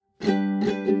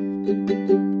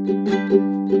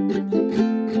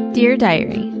Dear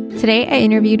Diary, today I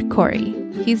interviewed Corey.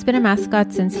 He's been a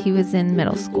mascot since he was in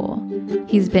middle school.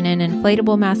 He's been in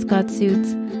inflatable mascot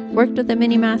suits, worked with a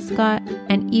mini mascot,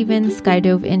 and even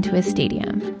skydove into a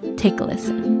stadium. Take a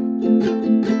listen.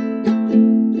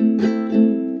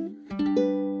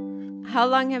 How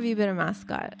long have you been a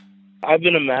mascot? I've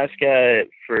been a mascot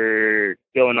for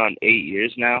going on 8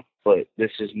 years now, but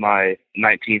this is my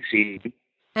 19th season.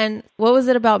 And what was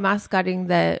it about mascotting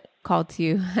that called to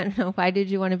you? I don't know. Why did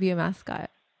you want to be a mascot?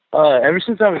 Ever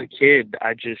since I was a kid,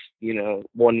 I just,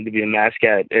 wanted to be a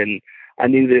mascot. And I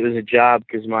knew that it was a job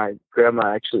because my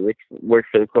grandma actually worked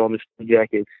for the Columbus Blue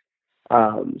Jackets.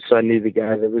 So I knew the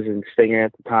guy that was in Stinger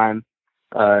at the time.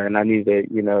 And I knew that,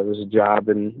 it was a job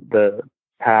and the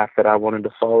path that I wanted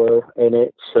to follow in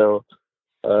it. So,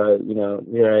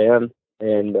 here I am.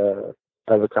 And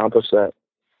I've accomplished that.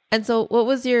 And so what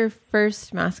was your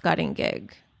first mascotting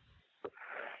gig?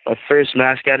 My first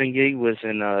mascotting gig was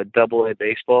in AA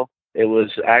baseball. It was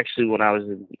actually when I was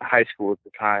in high school at the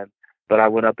time, but I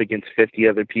went up against 50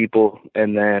 other people,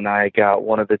 and then I got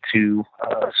one of the two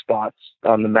spots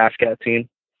on the mascot team.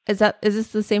 Is this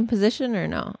the same position or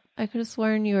no? I could have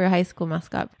sworn you were a high school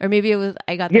mascot, or maybe it was.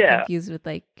 I got that confused with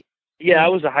like. Yeah, I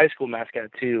was a high school mascot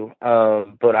too,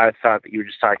 but I thought that you were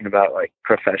just talking about like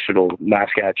professional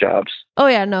mascot jobs. Oh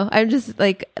yeah, no, I'm just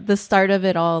like the start of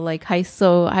it all, like high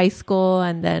school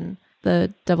and then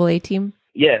the AA team.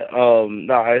 Yeah,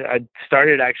 no, I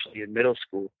started actually in middle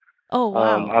school. Oh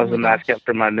wow! I was a mascot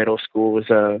for my middle school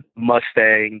was a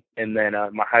Mustang, and then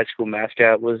my high school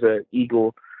mascot was a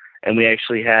Eagle, and we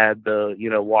actually had the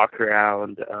walk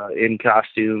around in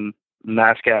costume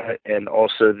mascot and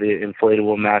also the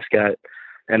inflatable mascot,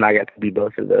 and I got to be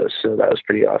both of those, so that was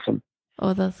pretty awesome.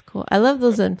 Oh, that's cool. I love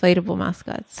those inflatable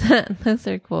mascots. Those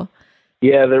are cool.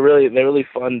 Yeah, they're really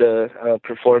fun to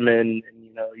perform in.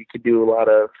 You could do a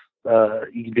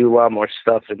lot more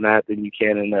stuff in that than you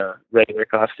can in a regular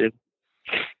costume.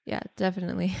 Yeah,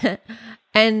 definitely.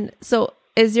 And so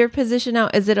is your position now,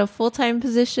 is it a full-time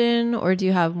position or do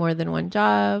you have more than one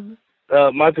job?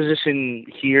 My position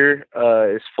here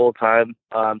is full-time.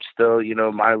 I'm still,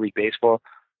 minor league baseball,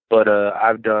 but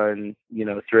I've done,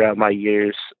 throughout my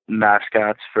years,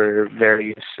 mascots for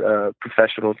various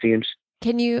professional teams.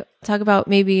 Can you talk about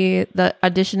maybe the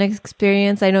audition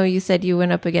experience? I know you said you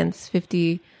went up against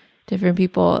 50 different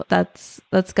people. That's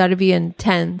got to be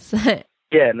intense.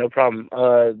 Yeah, no problem.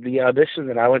 The audition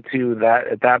that I went to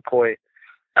at that point,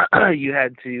 you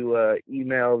had to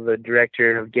email the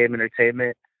director of game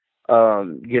entertainment,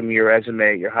 give him your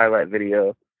resume, your highlight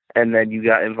video, and then you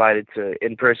got invited to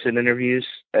in-person interviews.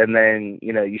 And then,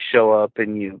 you show up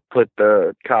and you put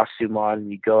the costume on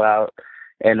and you go out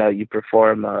and you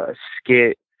perform a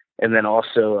skit and then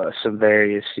also some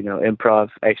various, improv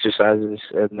exercises.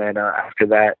 And then after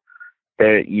that,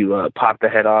 you pop the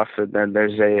head off and then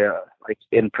there's a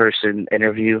in-person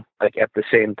interview at the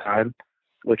same time,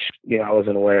 which, I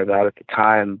wasn't aware about at the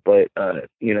time, but,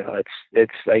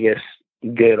 it's, I guess,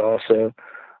 good also,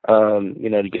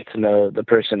 to get to know the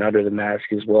person under the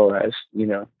mask as well as,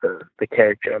 the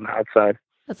character on the outside.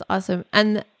 That's awesome.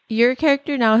 And your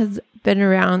character now has been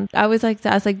around. I always like to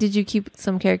ask, did you keep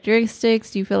some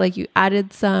characteristics? Do you feel like you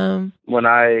added some? When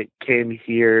I came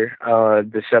here,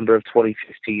 December of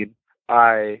 2015,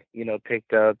 I,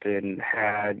 picked up and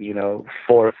had, 4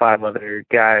 or 5 other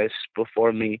guys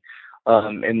before me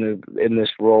in this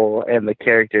role, and the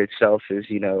character itself is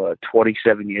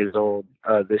 27 years old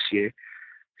this year.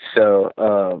 So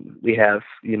we have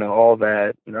all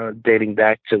that dating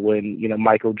back to when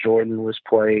Michael Jordan was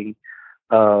playing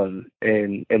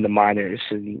in the minors,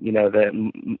 and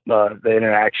the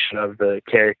interaction of the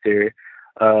character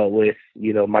with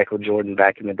Michael Jordan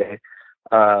back in the day.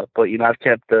 But I've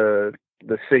kept the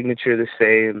signature the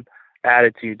same.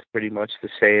 Attitude's pretty much the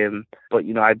same, but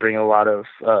I bring a lot of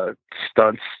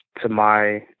stunts to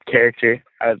my character.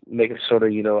 I make it sort of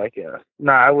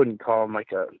I wouldn't call him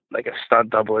like a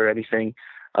stunt double or anything,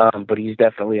 but he's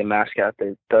definitely a mascot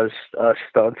that does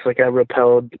stunts. Like I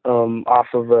rappelled off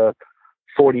of a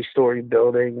 40-story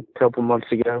building a couple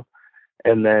months ago,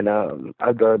 and then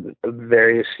I've done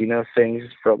various things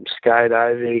from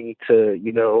skydiving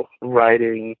to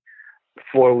riding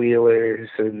 4-wheelers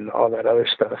and all that other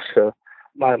stuff. So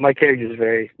my character is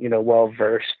very, well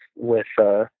versed with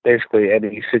basically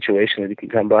any situation that he can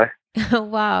come by.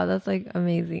 Wow, that's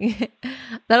amazing.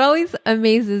 That always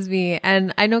amazes me.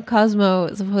 And I know Cosmo,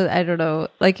 I don't know,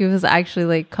 it was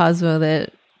actually Cosmo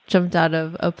that jumped out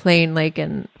of a plane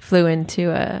and flew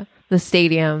into the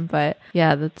stadium. But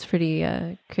yeah, that's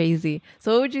pretty crazy.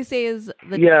 So what would you say is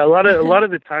a lot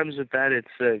of the times with that,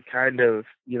 it's kind of,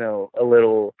 a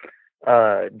little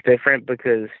different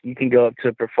because you can go up to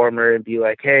a performer and be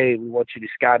like, "Hey, we want you to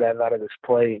skydive out of this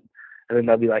plane," and then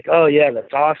they'll be like, "Oh yeah,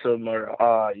 that's awesome," or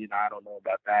I don't know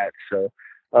about that." So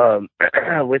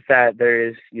with that, there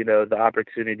is the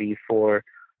opportunity for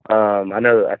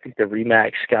I think the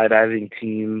Remax skydiving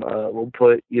team will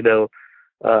put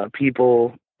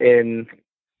people in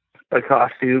a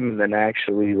costume and then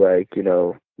actually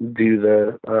do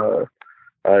the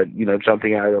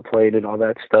jumping out of the plane and all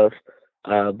that stuff.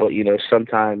 But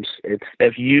sometimes it's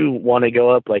if you want to go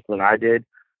up like when I did,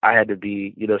 I had to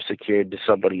be secured to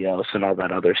somebody else and all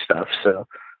that other stuff. So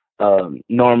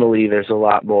normally there's a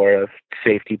lot more of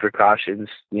safety precautions.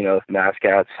 If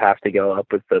mascots have to go up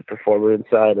with the performer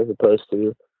inside as opposed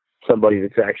to somebody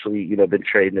that's actually been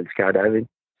trained in skydiving.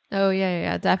 Oh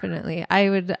yeah, definitely.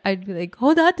 I'd be like,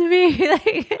 hold on to me.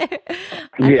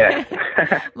 Yeah.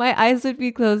 My eyes would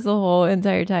be closed the whole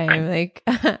entire time. Like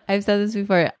I've said this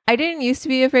before. I didn't used to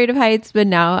be afraid of heights, but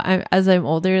now as I'm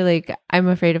older, like I'm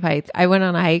afraid of heights. I went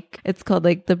on a hike. It's called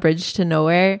like the Bridge to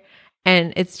Nowhere,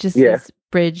 and it's just this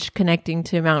bridge connecting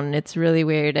to a mountain. It's really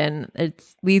weird and it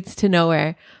leads to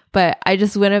nowhere. But I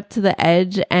just went up to the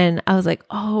edge and I was like,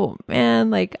 oh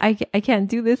man, like I can't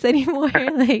do this anymore.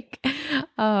 Like,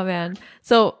 oh man.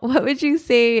 So what would you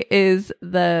say is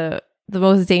the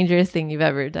most dangerous thing you've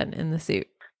ever done in the suit?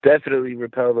 Definitely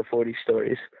rappel the 40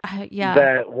 stories. Yeah.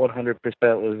 That 100%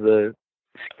 was the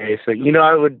scariest thing.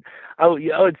 I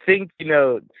would think,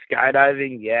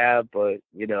 skydiving, yeah, but,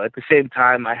 at the same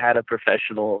time, I had a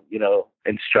professional,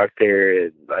 instructor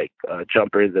and like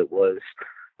jumper that was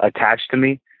attached to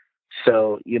me.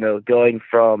 So, going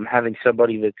from having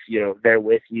somebody that's, there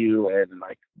with you and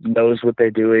like knows what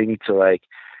they're doing to like,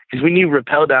 because when you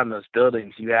rappel down those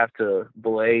buildings, you have to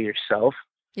belay yourself.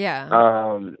 Yeah.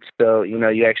 So,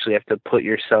 you actually have to put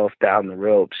yourself down the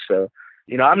ropes. So,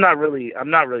 I'm not really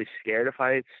scared of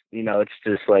heights. It's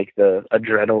just like the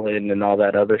adrenaline and all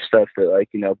that other stuff that like,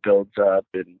 builds up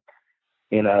and,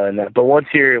 and that, but once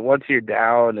you're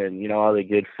down and, all the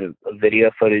good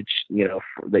video footage,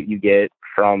 that you get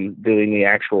from doing the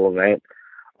actual event,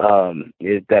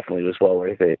 it definitely was well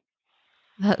worth it.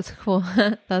 That's cool.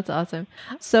 That's awesome.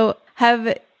 So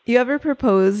have you ever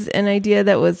proposed an idea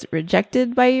that was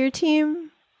rejected by your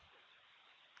team?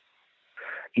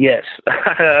 Yes.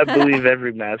 I believe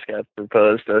every mascot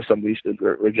proposed somebody's been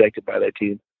rejected by their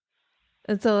team.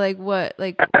 And so what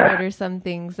are some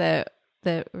things that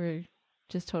were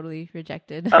just totally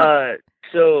rejected?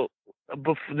 So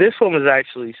this one was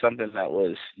actually something that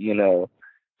was,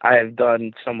 I have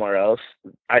done somewhere else.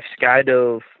 I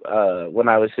skydove when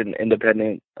I was in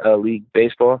independent league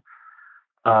baseball,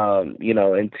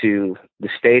 into the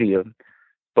stadium.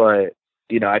 But,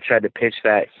 I tried to pitch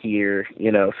that here,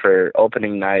 for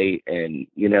opening night and,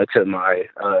 to my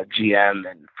GM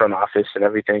and front office and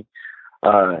everything.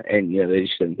 And, they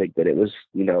just didn't think that it was,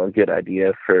 a good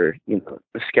idea for,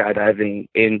 skydiving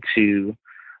into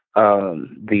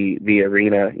the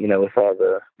arena, with all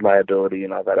the liability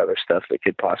and all that other stuff that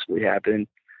could possibly happen.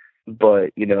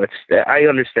 But, I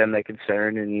understand that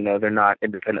concern and, they're not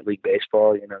independent league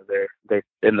baseball, they're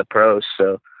in the pros.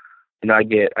 So, I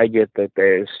get that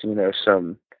there's,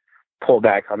 some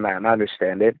pullback on that and I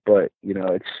understand it, but,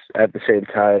 it's at the same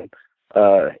time,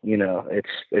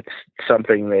 it's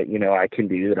something that, I can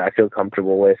do that I feel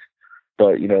comfortable with,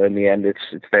 but, in the end,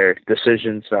 it's their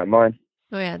decisions, not mine.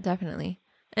 Oh yeah, definitely.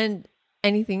 And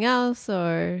anything else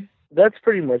or? That's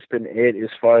pretty much been it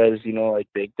as far as, like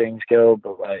big things go,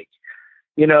 but like,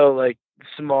 like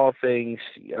small things,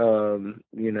 a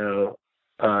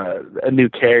new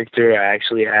character. I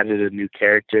actually added a new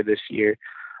character this year,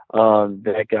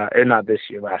 that got, or not this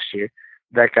year, last year,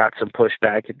 that got some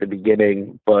pushback at the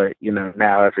beginning, but,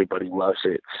 now everybody loves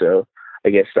it. So I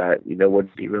guess that,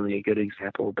 wouldn't be really a good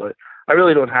example, but I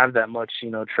really don't have that much,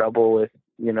 trouble with,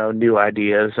 new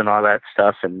ideas and all that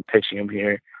stuff and pitching them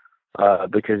here,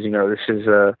 because, this is,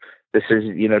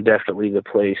 definitely the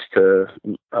place to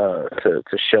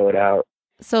show it out.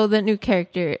 So the new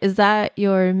character, is that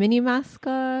your mini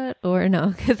mascot or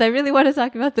no? Because I really want to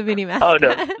talk about the mini mascot. Oh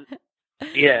no,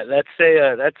 yeah,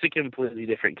 that's a completely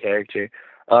different character.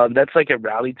 That's like a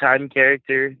rally time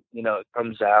character. It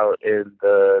comes out in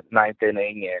the ninth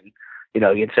inning and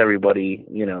gets everybody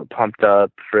pumped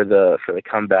up for the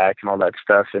comeback and all that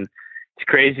stuff. And it's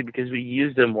crazy because we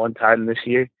used him one time this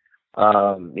year.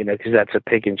 Because that's a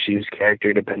pick and choose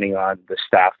character depending on the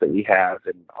staff that we have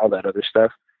and all that other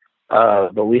stuff.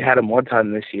 But we had him one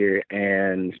time this year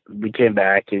and we came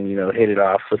back and, hit it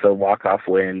off with a walk-off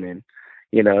win. And,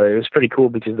 it was pretty cool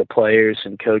because the players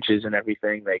and coaches and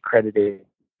everything, they credited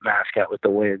mascot with the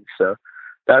win. So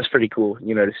that was pretty cool,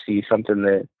 to see something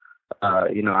that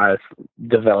I've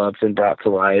developed and brought to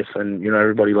life, and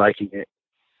everybody liking it.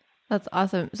 That's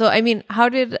awesome. So, I mean, how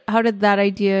did that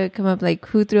idea come up? Like,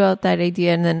 who threw out that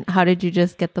idea, and then how did you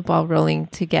just get the ball rolling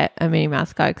to get a mini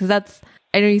mascot? Because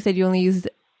I know you said you only used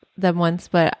them once,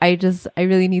 but I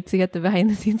really need to get the behind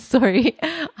the scenes story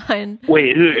on.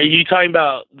 Wait, who are you talking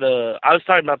about? I was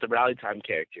talking about the Rally Time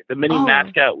character. The mini Oh,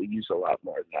 mascot we use a lot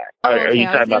more than that. oh, Are okay. you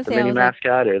I was talking gonna about the say, I mini was like,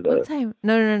 mascot or what the? time?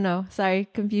 No, no, no, no. Sorry,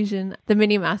 confusion. The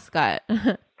mini mascot.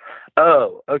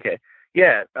 Oh, okay.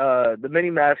 Yeah, the mini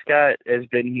mascot has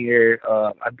been here.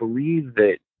 I believe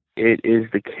that it is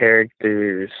the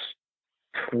character's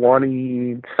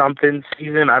 20 something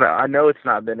season. I know it's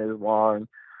not been as long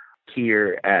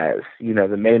here as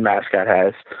the main mascot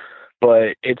has,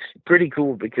 but it's pretty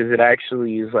cool because it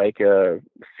actually is like a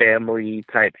family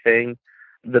type thing.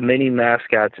 The mini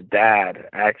mascot's dad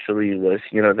actually was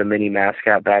the mini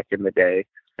mascot back in the day,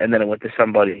 and then it went to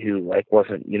somebody who like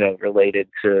wasn't related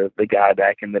to the guy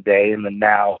back in the day, and then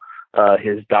now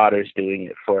his daughter's doing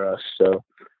it for us. So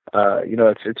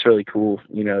it's really cool,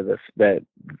 that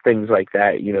things like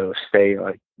that, stay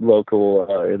like local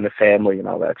in the family and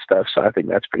all that stuff. So I think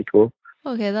that's pretty cool.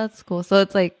 Okay, that's cool. So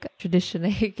it's like tradition, I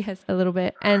guess, a little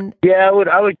bit. And Yeah, I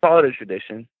would call it a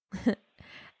tradition.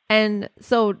 and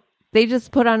so they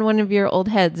just put on one of your old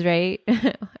heads, right?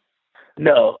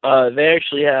 No, they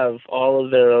actually have all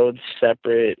of their own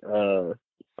separate um,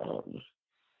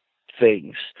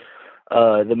 things.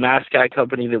 The mascot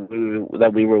company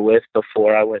that we were with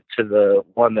before I went to the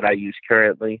one that I use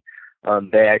currently,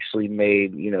 they actually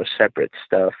made separate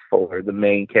stuff for the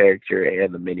main character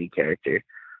and the mini character.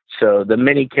 So the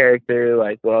mini character,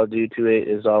 like what I'll do to it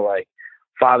is all like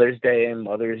Father's Day and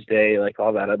Mother's Day, like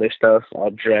all that other stuff.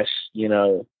 I'll dress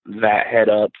that head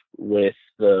up with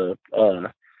the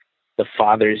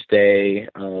Father's Day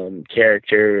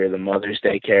character or the Mother's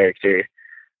Day character,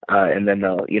 and then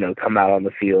they'll come out on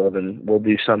the field and we'll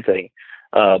do something.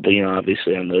 But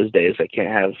obviously on those days I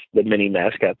can't have the mini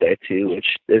mascot there too,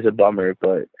 which is a bummer.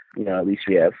 But at least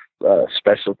we have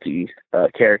specialty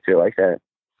character like that.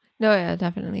 No, yeah,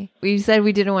 definitely. We said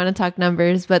we didn't want to talk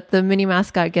numbers, but the mini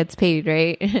mascot gets paid,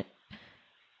 right?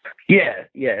 Yeah,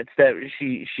 it's that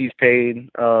she's paid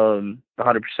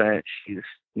 100%.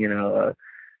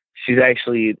 She's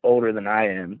actually older than I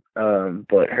am,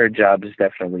 but her job is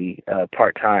definitely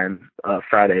part time,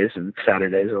 Fridays and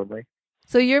Saturdays only.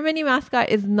 So your mini mascot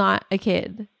is not a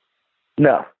kid.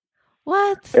 No,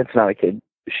 What? it's not a kid.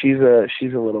 She's a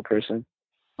little person.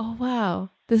 Oh,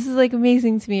 wow. This is like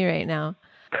amazing to me right now.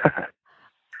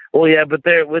 Well, yeah, but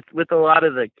there with a lot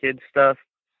of the kid stuff,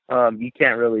 you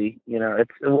can't really,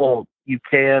 you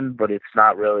can, but it's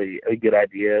not really a good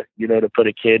idea, to put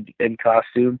a kid in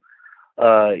costume.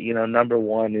 Number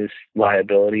one is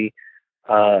liability.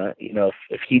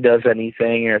 If he does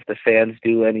anything or if the fans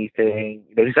do anything,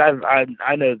 because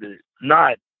I know that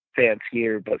not fans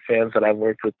here, but fans that I've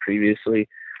worked with previously,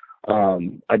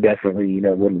 I definitely,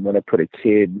 wouldn't want to put a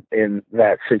kid in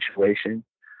that situation.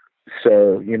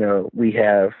 So, we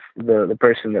have the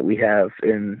person that we have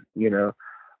in,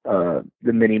 the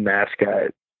mini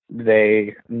mascot,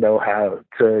 they know how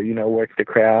to, work the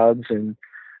crowds and,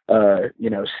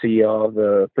 see all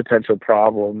the potential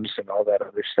problems and all that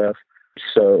other stuff.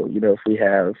 So, if we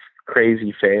have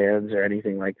crazy fans or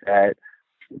anything like that,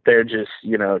 they're just,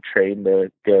 trained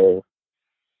to go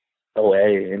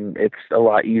away. And it's a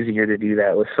lot easier to do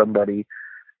that with somebody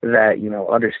that,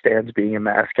 understands being a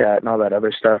mascot and all that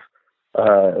other stuff,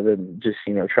 than just,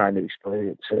 trying to explain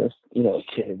it to,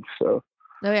 kids. So,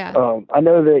 Oh, yeah. I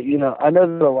know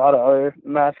that a lot of other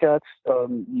mascots,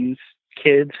 use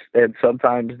kids, and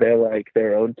sometimes they're like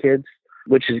their own kids,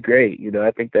 which is great.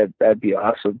 I think that'd be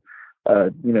awesome.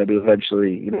 To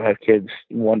eventually, have kids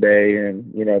one day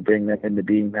and, bring them into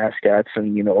being mascots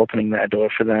and, opening that door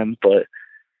for them. But,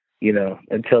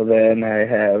 until then I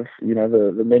have,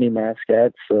 the mini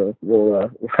mascots. So we'll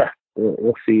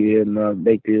see and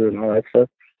make do and all that stuff.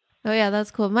 Oh, yeah, that's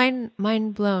cool. Mind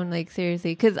blown, like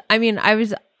seriously. Because I mean, I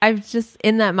was just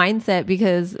in that mindset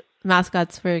because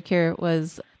Mascots for a Cure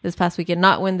was this past weekend,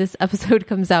 not when this episode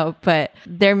comes out, but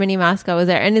their mini mascot was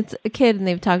there, and it's a kid, and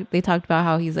they talked about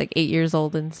how he's like 8 years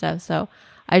old and stuff. So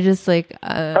I just like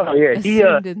oh yeah,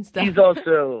 assumed and stuff. he's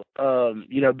also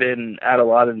been at a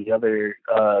lot of the other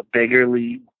bigger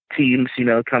league teams,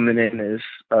 coming in as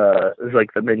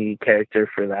like the mini character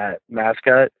for that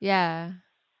mascot. Yeah,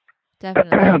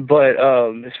 definitely. But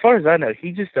as far as I know,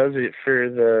 he just does it for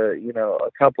the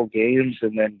a couple games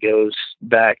and then goes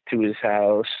back to his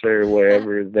house or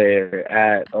wherever they're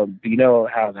at. Do you know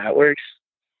how that works?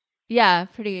 Yeah,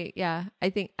 pretty. Yeah, I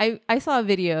think I saw a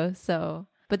video. So,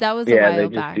 but that was a Yeah, they while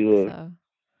just back. do So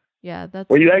Yeah, that's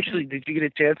Were you cool. actually? Did you get a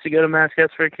chance to go to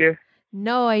Mascots for a Cure?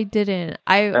 No, I didn't.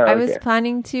 I Oh, was okay.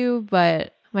 planning to,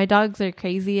 but my dogs are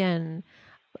crazy, and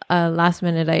last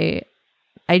minute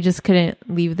I just couldn't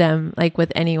leave them like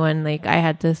with anyone. Like I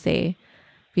had to stay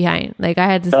behind. Like I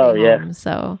had to stay Oh yeah. home.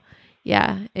 So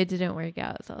yeah, it didn't work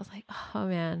out. So I was like, oh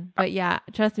man. But yeah,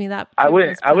 trust me, that I trip went.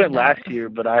 was I went planned out. last year,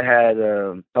 but I had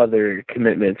other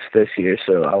commitments this year,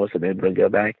 so I wasn't able to go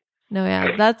back. No,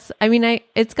 yeah, that's. I mean,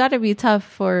 it's got to be tough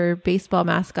for baseball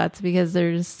mascots because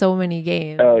there's so many Oh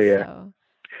games. yeah. So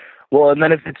Well, and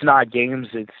then if it's not games,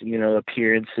 it's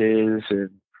appearances and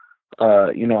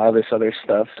all this other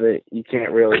stuff that you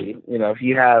can't really if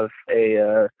you have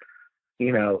a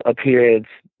appearance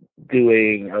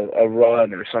doing a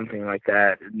run or something like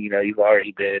that, and you've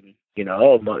already been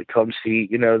oh come see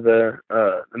the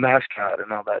mascot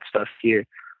and all that stuff here.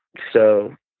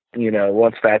 So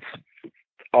once that's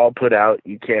all put out,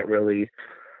 you can't really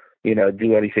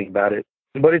do anything about it.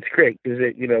 But it's great because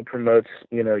it promotes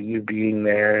you being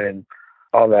there and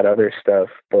all that other stuff.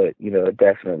 But it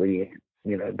definitely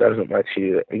doesn't let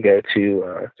you go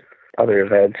to other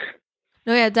events.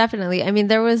 no, yeah, definitely. I mean,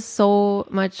 there was so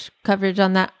much coverage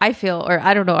on that. I feel, or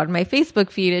I don't know, on my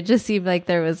Facebook feed, it just seemed like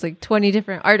there was like 20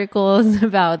 different articles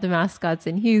about the mascots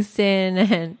in Houston,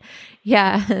 and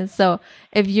yeah. So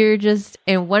if you're just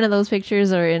in one of those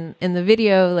pictures or in the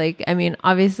video, like, I mean,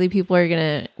 obviously people are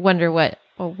gonna wonder what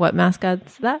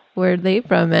mascots that where they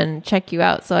from and check you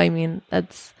out. So I mean,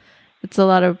 it's a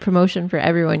lot of promotion for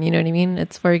everyone. You know what I mean?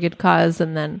 It's for a good cause,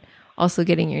 and then also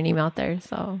getting your name out there.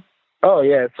 So. Oh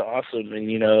yeah, it's awesome.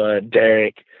 And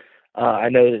Derek, I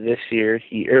know that this year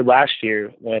or last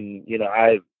year when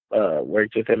I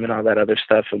worked with him and all that other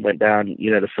stuff and went down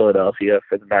to Philadelphia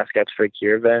for the Mascots for a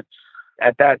Cure event.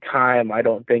 At that time, I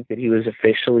don't think that he was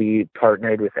officially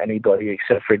partnered with anybody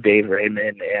except for Dave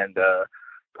Raymond and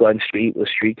Glenn Street with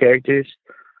Street Characters.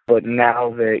 But now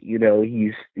that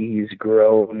he's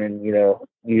grown and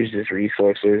used his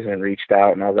resources and reached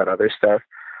out and all that other stuff,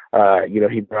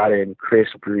 he brought in Chris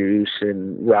Bruce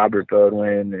and Robert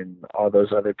Bodwin and all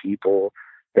those other people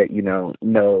that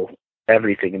know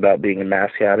everything about being a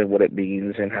mascot and what it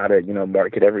means and how to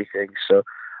market everything. So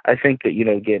I think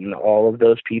that getting all of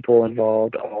those people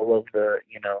involved, all of the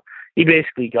he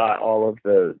basically got all of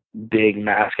the big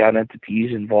mascot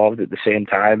entities involved at the same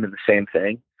time in the same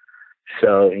thing.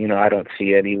 So I don't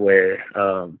see anywhere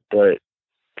but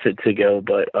to go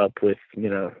but up with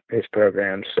his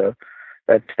program. So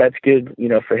that's good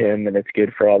for him, and it's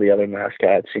good for all the other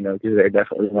mascots because they're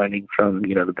definitely learning from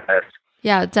the best.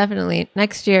 Yeah, definitely.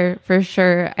 Next year for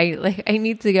sure. I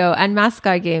need to go. And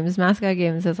mascot games. Mascot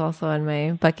games is also on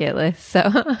my bucket list. So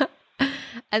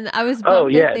and I was Oh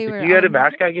bummed that yeah, they did were you go to on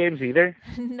mascot games either?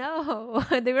 no.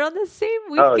 They were on the same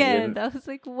Oh, you weekend. didn't. I was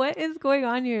like, what is going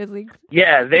on here? It's like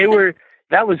Yeah, they were.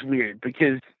 That was weird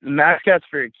because Mascots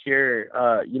for a Cure,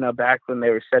 back when they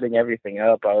were setting everything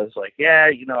up, I was like,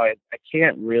 yeah, I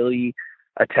can't really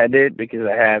attend it because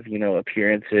I have,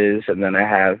 appearances and then I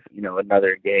have,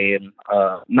 another game,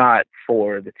 not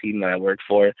for the team that I work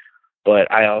for,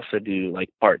 but I also do like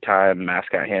part-time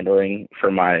mascot handling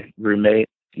for my roommate,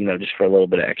 just for a little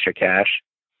bit of extra cash.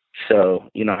 So,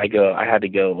 I had to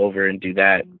go over and do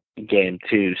that game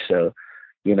too. So,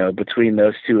 between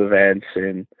those two events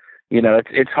and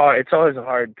it's hard. It's always a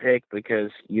hard pick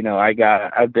because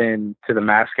I've been to the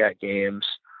mascot games.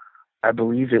 I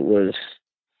believe it was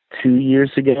 2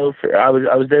 years ago. I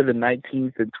was there the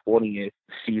 19th and 20th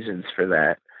seasons for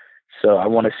that. So I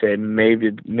want to say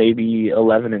maybe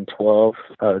 11 and 12,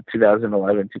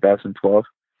 2011, 2012.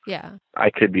 yeah. I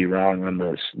could be wrong on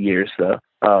those years though.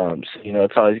 So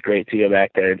it's always great to go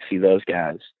back there and see those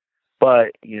guys.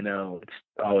 But it's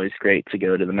always great to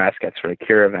go to the Mascots for a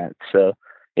Cure event. So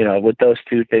with those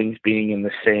two things being in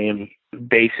the same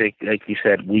basic, like you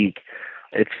said, week,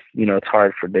 it's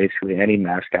hard for basically any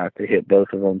mascot to hit both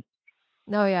of them.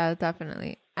 No, yeah,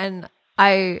 definitely. And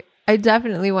I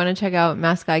definitely want to check out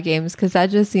mascot games because that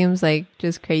just seems like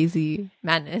just crazy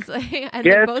madness. Like, and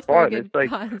they're Yeah, it's both for a fun. good It's like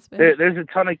cause. But there's a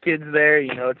ton of kids there.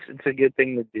 It's a good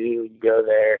thing to do. You go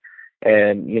there,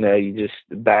 and you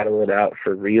just battle it out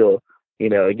for real.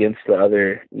 Against the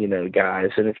other guys,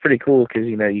 and it's pretty cool because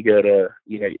you go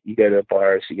to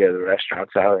bars, you go to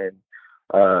restaurants out in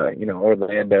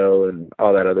Orlando and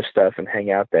all that other stuff, and hang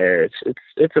out there.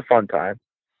 It's a fun time.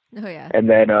 oh yeah.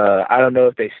 And then I don't know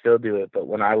if they still do it, but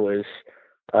when I was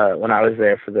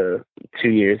there for the 2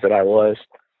 years that I was,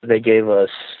 they gave us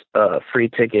free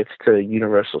tickets to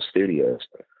Universal Studios.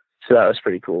 So that was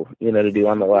pretty cool, to do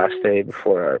on the last day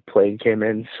before our plane came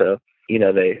in. So,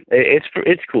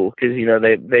 it's cool because,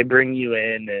 they bring you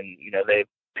in and, they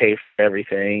pay for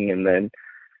everything. And then,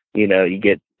 you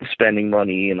get spending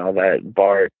money and all that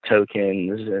bar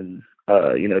tokens and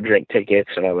drink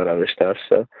tickets and all that other stuff.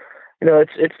 So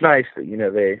it's nice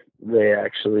that they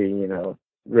actually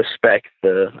respect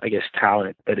the, I guess,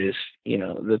 talent that is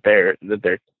that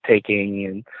they're taking.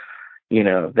 And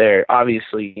they're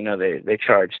obviously they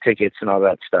charge tickets and all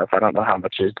that stuff. I don't know how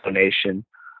much is donation,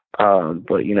 but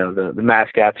the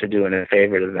mascots are doing a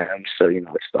favor to them. So it's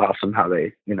awesome how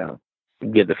they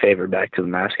give the favor back to the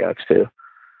mascots too.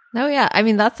 Oh yeah, I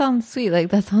mean that sounds sweet. Like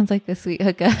that sounds like a sweet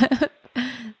hookup.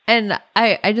 And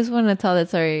I just want to tell that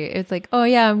story. It's like, oh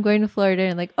yeah, I'm going to Florida,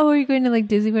 and like, oh, are you going to like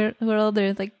Disney World? Or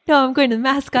it's like, no, I'm going to the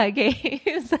mascot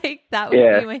games. Like that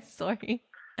would be my story.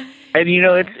 And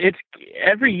it's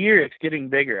every year it's getting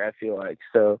bigger, I feel like.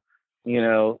 So,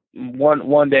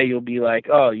 one day you'll be like,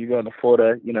 oh, you're going to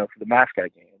Florida, for the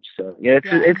mascot games. So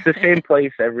it's the same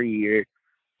place every year.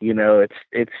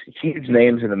 It's huge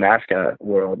names in the mascot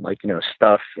world, like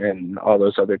Stuff and all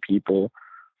those other people.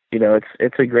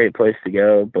 It's a great place to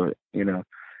go, but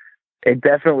it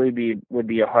definitely would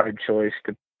be a hard choice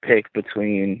to pick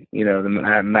between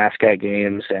the mascot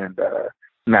games and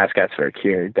mascots for a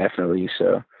cure, definitely.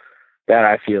 So that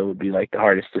I feel would be like the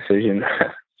hardest decision.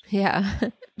 Yeah.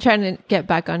 Trying to get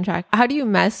back on track. How do you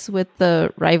mess with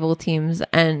the rival teams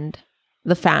and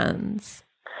the fans?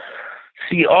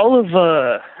 See, all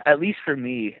of at least for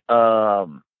me,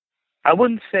 I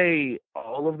wouldn't say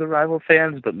all of the rival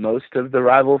fans, but most of the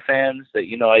rival fans that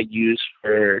I use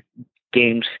for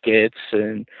game skits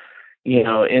and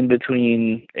in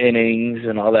between innings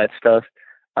and all that stuff.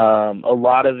 A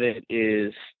lot of it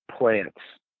is plants.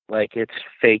 Like it's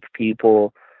fake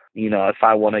people. If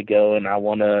I want to go and I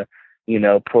want to,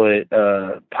 put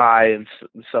pie in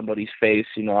somebody's face,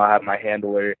 I'll have my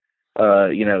handler,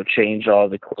 change all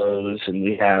the clothes, and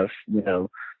we have,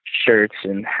 shirts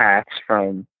and hats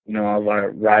from, all of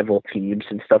our rival teams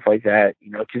and stuff like that,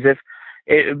 because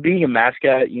being a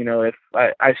mascot, if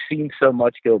I've seen so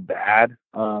much go bad,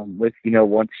 with,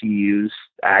 once you use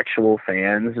actual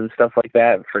fans and stuff like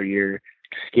that for your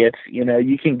skits,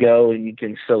 you can go and you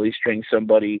can silly string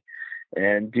somebody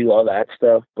and do all that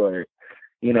stuff. But,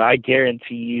 I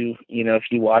guarantee you, if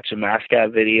you watch a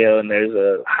mascot video and there's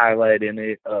a highlight in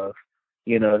it of,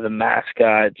 the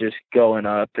mascot just going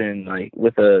up and like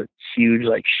with a huge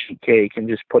like sheet cake and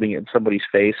just putting it in somebody's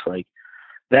face, like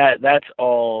that's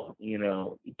all,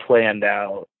 planned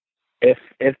out. If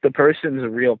the person's a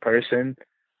real person,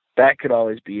 that could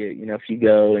always be it. If you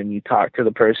go and you talk to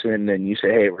the person and you say,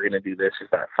 hey, we're going to do this, is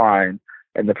that fine?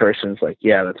 And the person's like,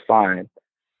 yeah, that's fine.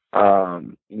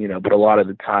 But a lot of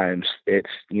the times it's,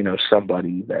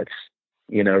 somebody that's,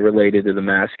 related to the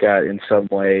mascot in some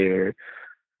way or,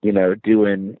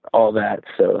 doing all that.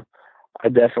 So I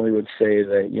definitely would say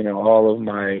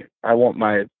that, I want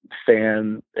my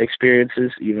fan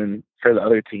experiences, even for the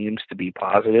other teams, to be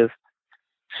positive.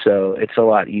 So it's a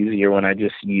lot easier when I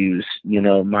just use,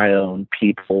 my own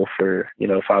people for,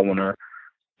 if I want to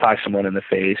pie someone in the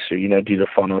face or, do the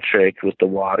funnel trick with the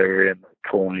water and the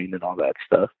coin and all that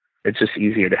stuff. It's just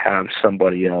easier to have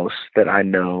somebody else that I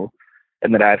know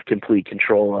and that I have complete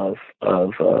control of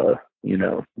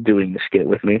doing the skit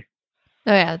with me.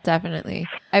 Oh yeah, definitely.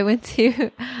 I went to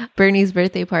Bernie's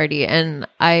birthday party and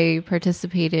I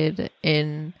participated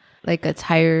in like a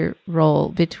tire roll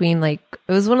between it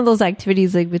was one of those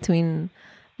activities like between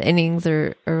the innings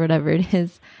or whatever it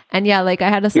is. And yeah, like I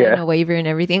had to sign a waiver and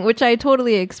everything, which I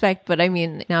totally expect. But I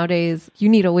mean, nowadays you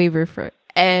need a waiver for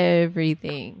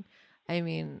everything. I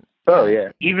mean, oh yeah,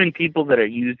 even people that are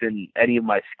used in any of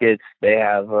my skits, they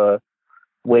have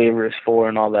waivers for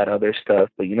and all that other stuff.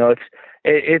 But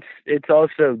it's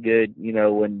also good,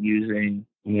 when using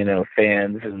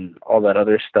fans and all that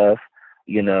other stuff,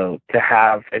 to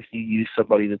have, if you use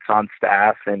somebody that's on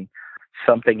staff and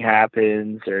something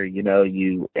happens or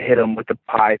you hit them with the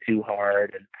pie too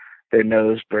hard and their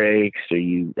nose breaks, or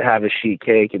you have a sheet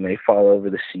cake and they fall over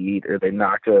the seat or they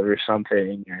knock over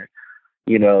something, or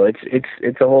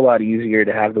it's a whole lot easier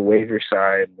to have the waiver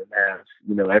side and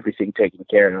have everything taken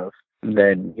care of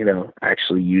than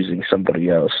actually using somebody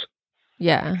else.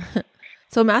 Yeah.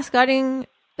 So mascotting,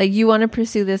 like you want to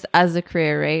pursue this as a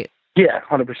career, right? Yeah,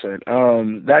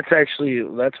 100%.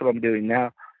 That's what I'm doing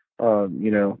now.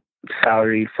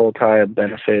 Salary, full-time,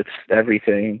 benefits,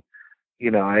 everything.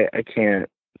 I can't.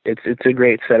 It's a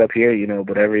great setup here,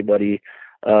 but everybody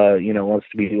wants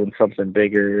to be doing something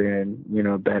bigger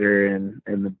and better in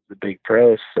the big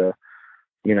pros. So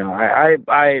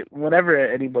I whenever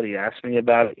anybody asks me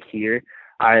about it here,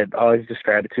 I always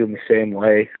describe it to them the same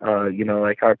way.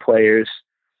 Like our players,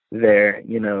 they're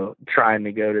trying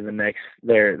to go to the next.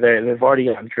 They've already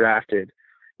gotten drafted,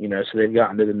 so they've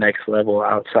gotten to the next level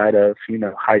outside of,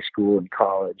 high school and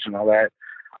college and all that.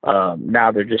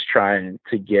 Now they're just trying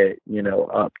to get,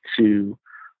 up to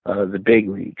the big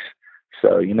leagues.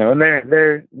 So, and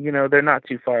they're not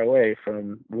too far away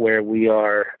from where we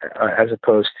are as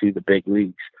opposed to the big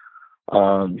leagues.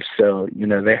 So,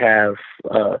 they have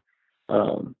a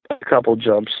couple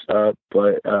jumps up,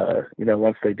 but,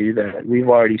 once they do that, we've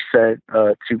already set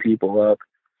 2 people up,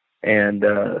 and,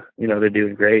 they're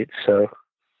doing great. So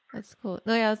that's cool.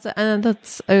 No, yeah, and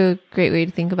that's a great way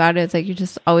to think about it. It's like you're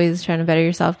just always trying to better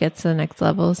yourself, get to the next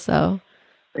level. So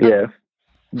yeah,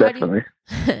 definitely.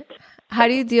 How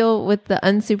do you deal with the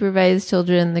unsupervised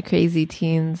children, the crazy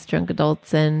teens, drunk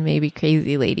adults, and maybe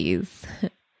crazy ladies?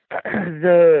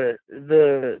 The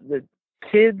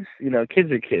kids,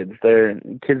 kids are kids.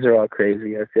 Kids are all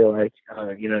crazy. I feel like,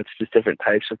 it's just different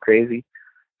types of crazy.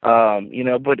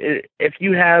 But if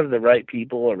you have the right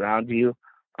people around you,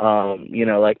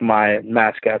 like my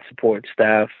mascot support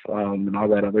staff, and all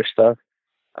that other stuff,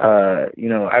 I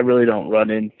really don't run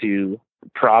into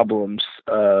problems,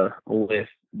 with,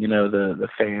 the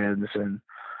fans and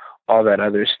all that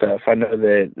other stuff. I know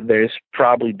that there's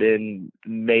probably been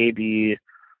maybe,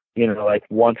 like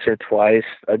once or twice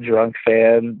a drunk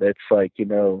fan that's like,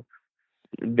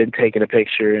 been taking a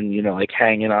picture and, like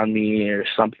hanging on me or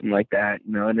something like that,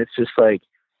 and it's just like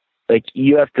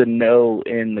you have to know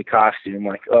in the costume,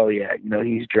 like, oh yeah,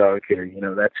 he's drunk, or,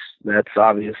 that's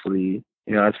obviously,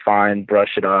 it's fine,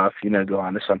 brush it off, go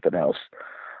on to something else.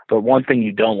 But one thing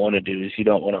you don't want to do is you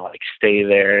don't want to like stay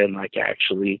there and like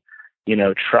actually,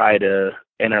 try to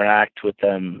interact with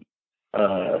them,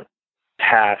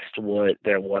 past what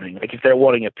they're wanting. Like if they're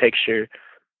wanting a picture,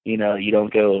 you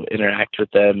don't go interact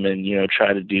with them and,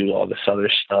 try to do all this other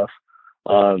stuff.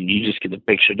 You just get the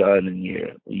picture done and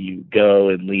you go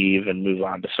and leave and move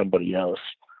on to somebody else.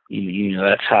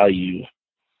 That's how you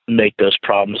make those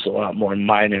problems a lot more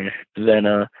minor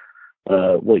than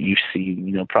what you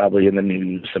see, probably in the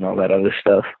news and all that other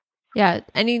stuff. Yeah.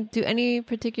 Do any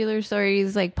particular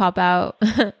stories like pop out?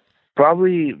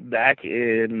 Probably back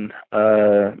in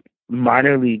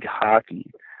minor league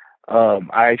hockey. I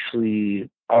actually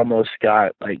almost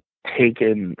got like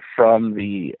taken from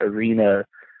the arena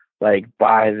like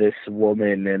by this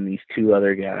woman and these 2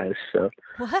 other guys. So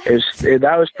what?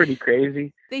 That was pretty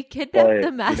crazy. They kidnapped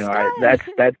the mascot?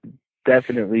 That's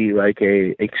definitely like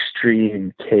a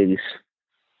extreme case.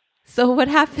 So what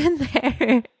happened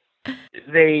there?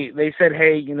 They said,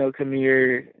 hey, come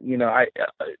here. I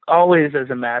always, as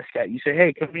a mascot, you say,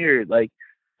 hey, come here, like,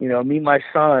 meet my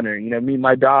son, or, meet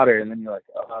my daughter. And then you're like,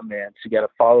 oh man, so you got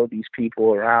to follow these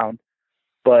people around.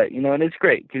 But, and it's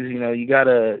great because, you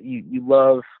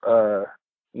love,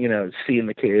 seeing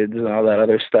the kids and all that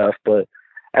other stuff. But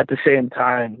at the same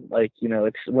time, like,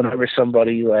 it's whenever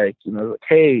somebody like, like,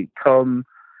 hey, come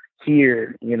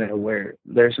here, where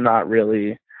there's not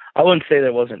really, I wouldn't say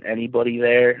there wasn't anybody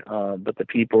there, but the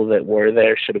people that were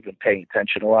there should have been paying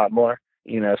attention a lot more,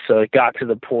 so it got to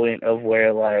the point of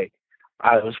where like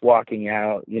I was walking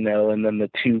out, and then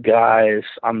the 2 guys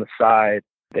on the side,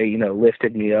 they,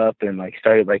 lifted me up and like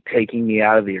started like taking me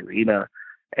out of the arena.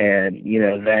 And,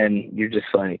 then you're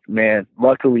just like, man,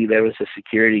 luckily there was a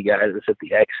security guy that was at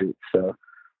the exit. So,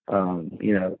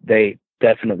 they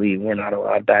definitely were not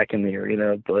allowed back in the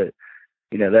arena, but,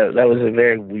 that was a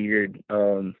very weird,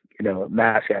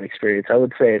 mascot experience. I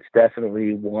would say it's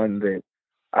definitely one that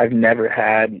I've never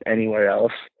had anywhere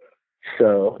else.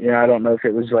 So, I don't know if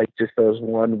it was like just those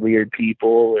one weird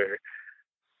people or,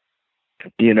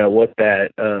 what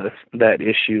that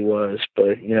issue was,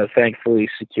 but, thankfully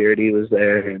security was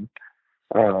there and,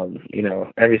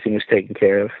 everything was taken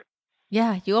care of.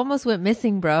 Yeah. You almost went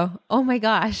missing, bro. Oh my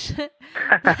gosh.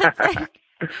 That's like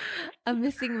a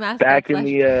missing mascot. Back in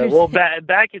the,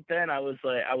 back at then I was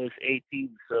 18.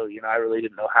 So, I really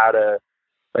didn't know how to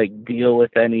like deal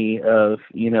with any of,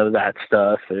 that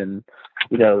stuff. And,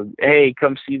 hey,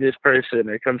 come see this person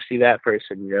or come see that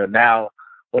person, now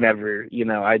whenever,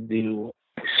 I do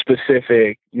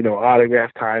specific,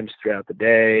 autograph times throughout the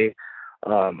day.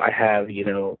 I have,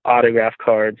 autograph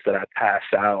cards that I pass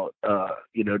out,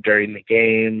 during the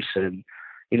games. And,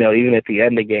 even at the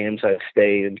end of games, I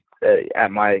stay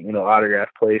at my, autograph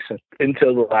place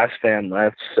until the last fan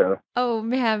left. So. Oh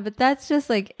man, but that's just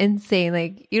like insane.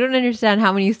 Like you don't understand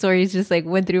how many stories just like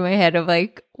went through my head of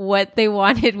like what they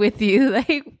wanted with you.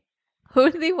 Like who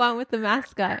do they want with the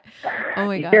mascot? Oh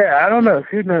my god. Yeah, I don't know.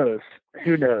 Who knows?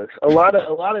 A lot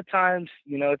of times,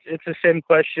 it's the same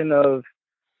question of,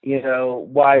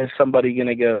 why is somebody going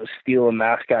to go steal a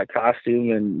mascot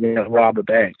costume and, rob a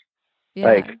bank? Yeah.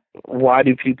 Like, why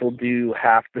do people do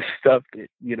half the stuff that,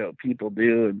 people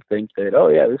do and think that, oh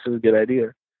yeah, this is a good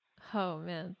idea? Oh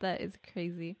man, that is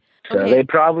crazy. So Okay. they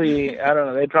probably, I don't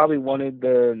know, they probably wanted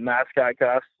the mascot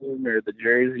costume or the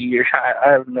jersey, or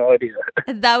I have no idea.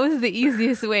 And that was the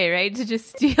easiest way, right? To just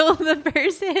steal the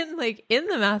person like in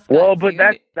the Well, mascot but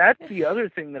that's suit. that's the other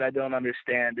thing that I don't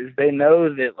understand is they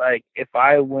know that, like, if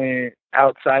I went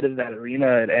outside of that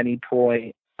arena at any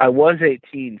point, I was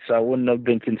 18, so I wouldn't have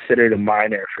been considered a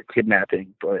minor for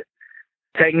kidnapping, but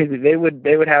technically they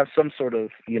would have some sort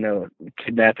of,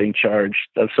 kidnapping charge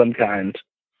of some kind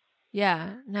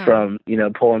Yeah, no. from,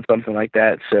 pulling something like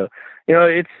that. So,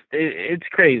 it's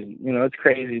crazy. It's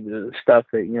crazy, the stuff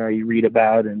that, you read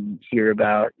about and hear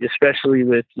about, especially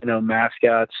with,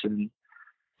 mascots and,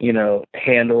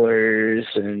 handlers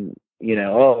and,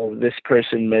 oh, this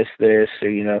person missed this,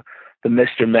 or, the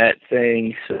Mr. Met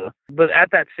thing. So, but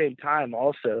at that same time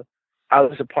also, I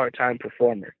was a part-time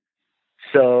performer.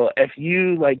 So if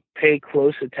you, like, pay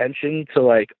close attention to,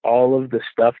 like, all of the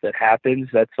stuff that happens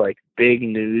that's like big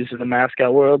news in the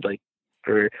mascot world, like,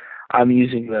 for, I'm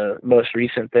using the most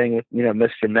recent thing with,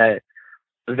 Mr. Met,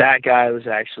 that guy was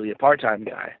actually a part-time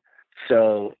guy.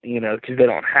 So, because they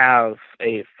don't have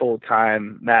a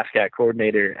full-time mascot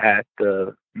coordinator at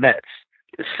the Mets.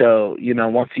 So,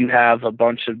 once you have a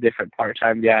bunch of different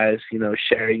part-time guys,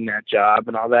 sharing that job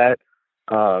and all that,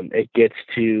 it gets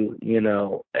to,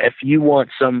 if you want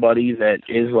somebody that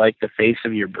is like the face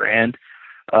of your brand,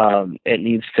 it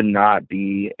needs to not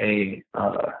be a,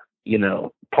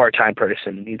 part-time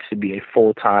person. It needs to be a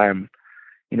full-time,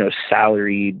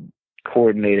 salaried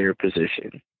coordinator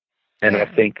position. And I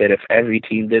Yeah. think that if every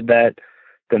team did that,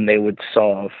 then they would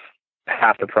solve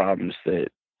half the problems that,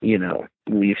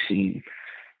 we've seen,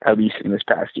 at least in this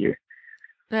past year.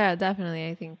 Yeah, definitely.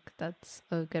 I think that's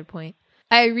a good point.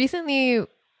 I recently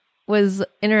was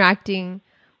interacting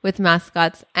with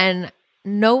mascots and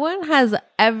no one has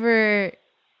ever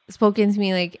spoken to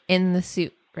me like in the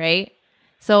suit, right?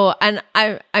 So, and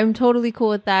I'm totally cool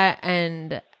with that,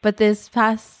 and but this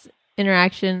past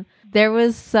interaction there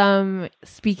was some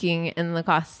speaking in the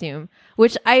costume,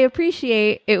 which I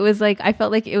appreciate. It was like I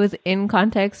felt like it was in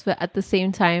context, but at the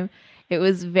same time it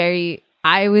was very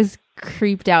I was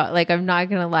creeped out. Like, I'm not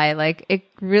gonna lie, like it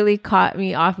really caught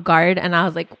me off guard and I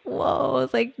was like, whoa. I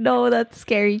was like, no, that's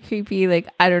scary, creepy, like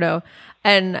I don't know.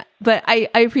 And but I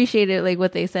appreciated like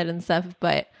what they said and stuff,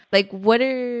 but like what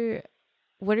are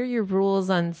your rules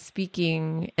on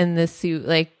speaking in this suit?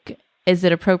 Like, is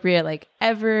it appropriate like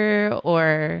ever,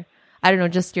 or I don't know,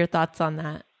 just your thoughts on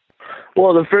that?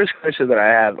 Well, the first question that I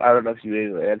have, I don't know if you're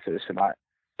able to answer this or not,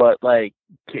 but, like,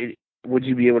 would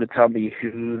you be able to tell me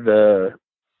who the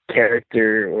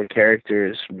character or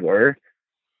characters were?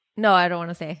 No, I don't want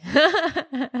to say.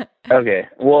 Okay,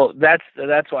 well, that's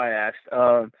why I asked.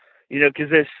 Because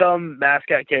there's some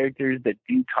mascot characters that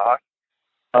do talk.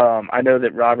 I know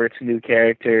that Robert's new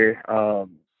character,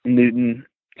 Newton,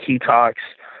 he talks.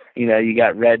 You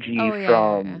got Reggie Oh yeah, yeah.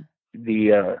 from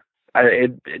the.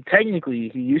 Technically,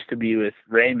 he used to be with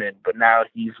Raymond, but now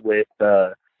he's with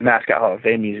Mascot Hall of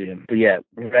Fame Museum. But yeah,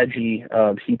 Reggie,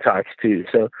 he talks too.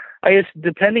 So I guess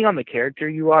depending on the character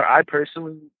you are, I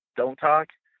personally don't talk,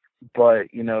 but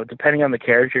depending on the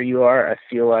character you are, I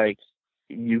feel like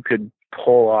you could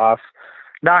pull off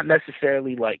not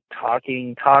necessarily like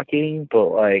talking, but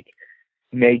like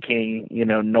making,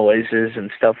 noises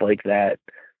and stuff like that.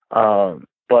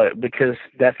 But because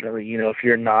definitely, if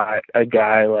you're not a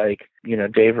guy like,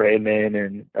 Dave Raymond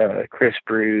and Chris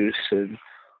Bruce and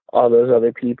all those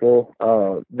other people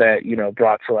that,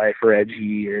 brought to life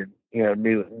Reggie and,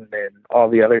 Newton and all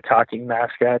the other talking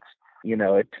mascots,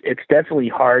 it's definitely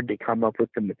hard to come up with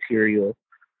the material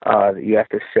that you have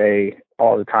to say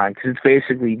all the time, because it's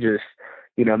basically just,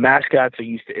 mascots are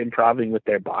used to improvising with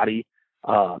their body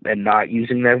and not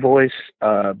using their voice.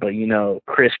 But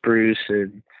Chris Bruce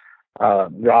and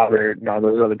Robert and all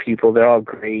those other people, they're all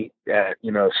great at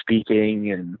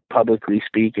speaking and publicly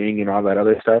speaking and all that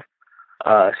other stuff.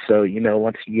 So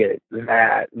once you get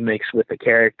that mixed with the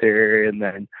character, and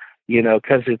then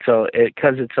because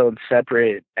it's own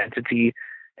separate entity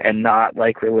and not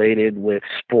like related with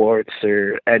sports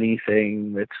or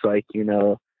anything that's like in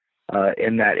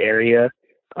that area,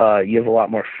 you have a lot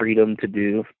more freedom to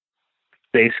do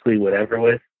basically whatever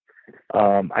with.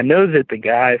 I know that the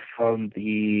guy from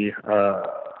the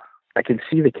I can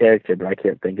see the character, but I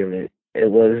can't think of it.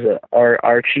 It was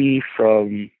Archie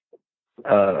from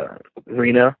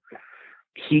Reno.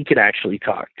 He can actually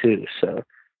talk too, so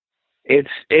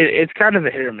it's kind of a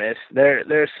hit or miss.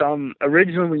 There's some,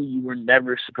 originally you were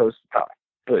never supposed to talk,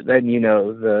 but then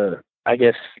the, I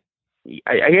guess,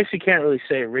 I guess you can't really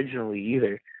say originally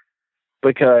either,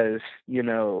 because you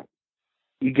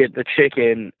get the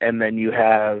chicken and then you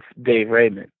have Dave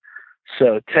Raymond.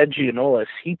 So Ted Gianolis,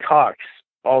 he talks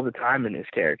all the time in his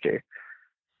character,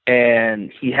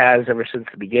 and he has ever since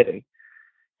the beginning.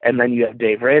 And then you have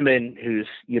Dave Raymond, who's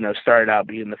started out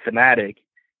being the fanatic,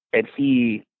 and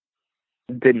he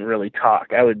didn't really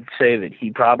talk. I would say that he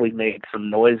probably made some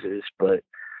noises, but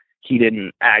he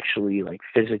didn't actually like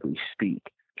physically speak.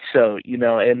 So,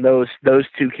 and those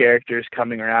two characters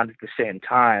coming around at the same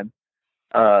time,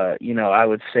 I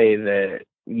would say that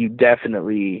you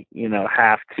definitely,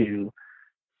 have to,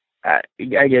 I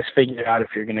guess, figure out if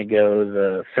you're going to go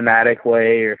the fanatic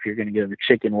way or if you're going to go the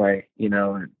chicken way,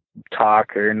 and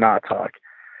talk or not talk.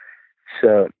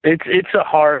 So it's a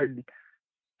hard,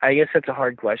 I guess that's a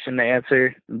hard question to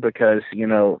answer, because,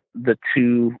 the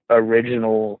two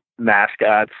original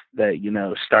mascots that,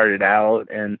 started out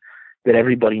and that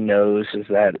everybody knows is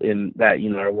that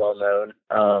are well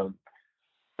known.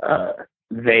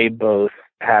 They both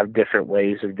have different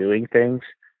ways of doing things.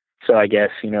 So I guess,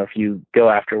 if you go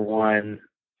after one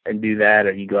and do that,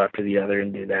 or you go after the other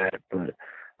and do that. But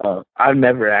I've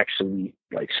never actually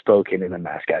like spoken in a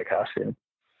mascot costume.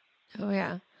 Oh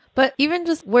yeah. But even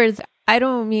just words, I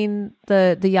don't mean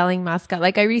the yelling mascot.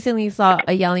 Like I recently saw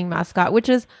a yelling mascot, which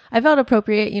is, I felt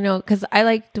appropriate, because I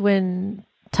liked when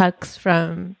Tux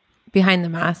from Behind the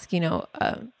Mask,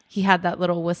 he had that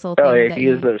little whistle thing. Oh, yeah, he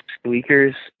has those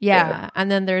squeakers. Yeah.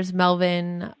 And then there's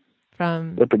Melvin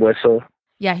from... with the whistle.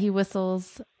 Yeah, he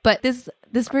whistles. But this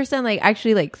person like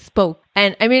actually like spoke.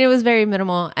 And I mean, it was very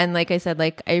minimal. And like I said,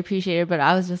 like I appreciate it, but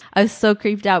I was so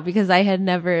creeped out because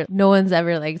no one's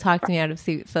ever like talked to me out of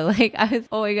suit. So like I was,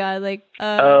 oh my God, like,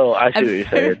 I see what you're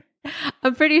saying.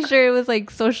 I'm pretty sure it was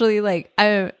like socially, like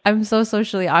I'm so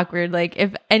socially awkward. Like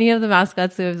if any of the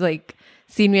mascots who have like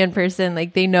seen me in person,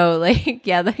 like they know, like,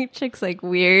 yeah, that chick's like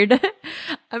weird.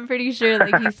 I'm pretty sure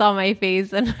like he saw my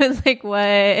face and was like,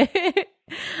 what?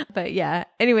 But yeah,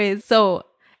 anyways, so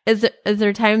is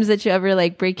there times that you ever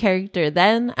like break character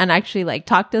then and actually like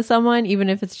talk to someone, even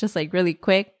if it's just like really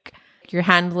quick, your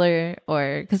handler?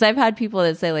 Or because I've had people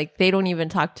that say like they don't even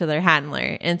talk to their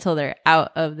handler until they're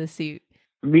out of the suit.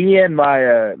 Me and my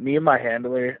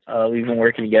handler, we've been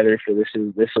working together for this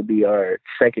will be our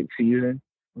second season.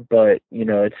 But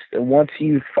it's once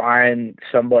you find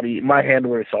somebody, my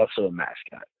handler is also a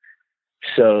mascot.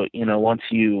 So, once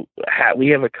we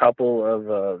have a couple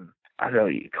of, I don't know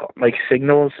what you call them, like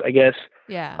signals, I guess.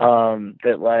 Yeah.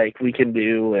 That like we can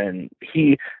do. And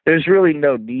there's really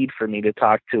no need for me to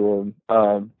talk to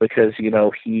him, because,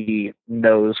 he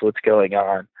knows what's going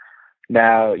on.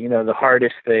 Now, the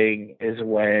hardest thing is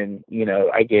when,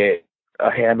 I get a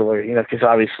handler, because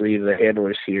obviously the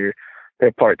handlers here,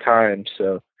 they're part-time.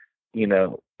 So,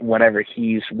 whenever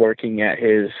he's working at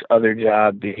his other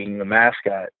job being the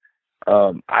mascot,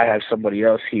 I have somebody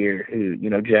else here who,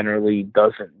 generally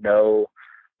doesn't know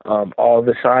all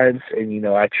the sides, and,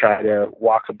 I try to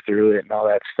walk them through it and all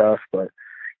that stuff. But,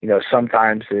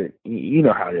 sometimes you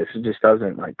know how it is. It just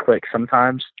doesn't like click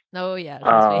sometimes. Oh yeah.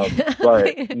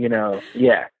 But,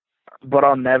 yeah. But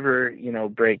I'll never,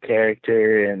 break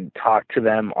character and talk to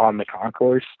them on the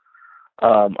concourse.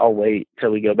 I'll wait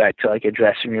till we go back to like a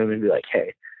dressing room and be like,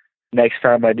 hey, next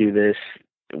time I do this,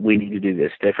 we need to do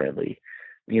this differently,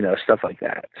 stuff like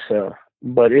that. So,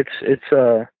 but it's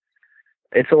a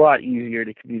lot easier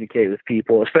to communicate with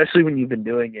people, especially when you've been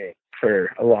doing it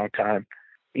for a long time,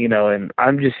 and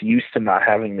I'm just used to not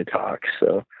having to talk.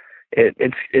 So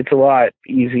it's a lot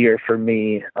easier for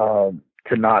me,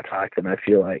 to not talk than I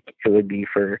feel like it would be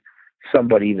for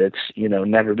somebody that's,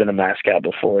 never been a mascot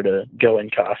before to go in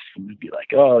costume and be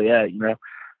like, oh yeah,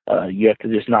 you have to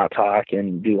just not talk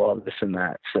and do all this and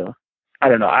that. So I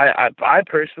don't know. I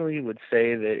personally would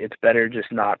say that it's better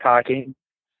just not talking,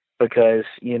 because,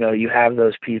 you have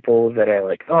those people that are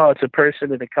like, oh, it's a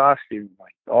person in a costume,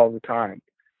 like all the time.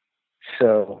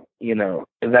 So,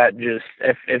 that just,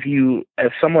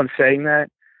 if someone's saying that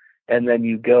and then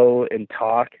you go and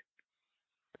talk,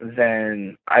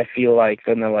 then I feel like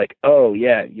then they're like, oh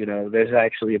yeah, there's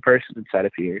actually a person inside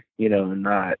of here, and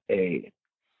not a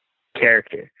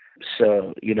character.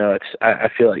 So, I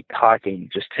feel like talking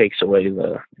just takes away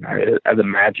the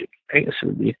magic, I guess it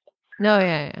would be. No,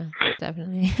 yeah,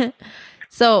 definitely.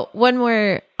 So one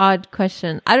more odd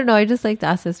question. I don't know. I just like to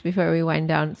ask this before we wind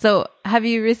down. So have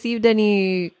you received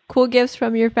any cool gifts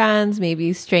from your fans?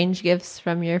 Maybe strange gifts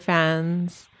from your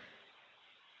fans?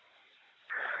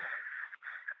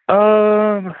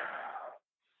 Probably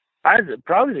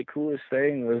the coolest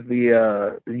thing was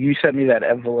you sent me that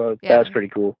envelope. Yeah. That was pretty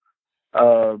cool.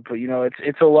 But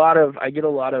it's a lot of, I get a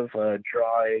lot of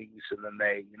drawings, and then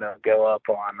they go up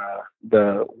on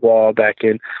the wall back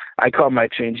in. I call my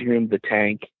changing room the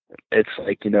tank. It's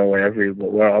like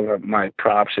where all of my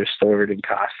props are stored and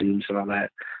costumes and all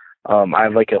that. I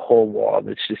have like a whole wall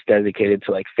that's just dedicated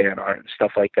to like fan art and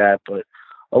stuff like that. But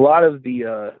a lot of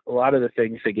the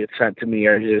things that get sent to me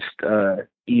are just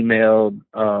emailed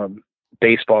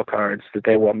baseball cards that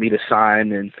they want me to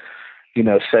sign and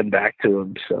send back to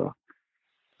them. So.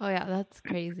 Oh yeah, that's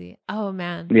crazy. Oh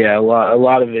man. Yeah, a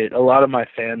lot of my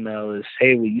fan mail is,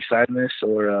 hey, will you sign this?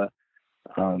 Or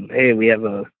hey, we have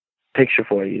a picture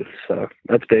for you. So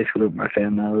that's basically what my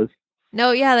fan mail is.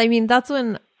 No, yeah, I mean that's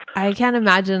when I can't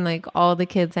imagine like all the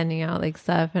kids sending out like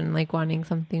stuff and like wanting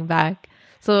something back.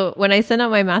 So when I send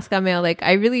out my mascot mail, like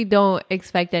I really don't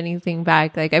expect anything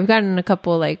back. Like I've gotten a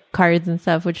couple like cards and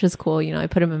stuff, which is cool. I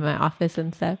put them in my office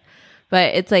and stuff.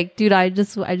 But it's like, dude, I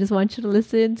just want you to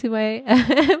listen to my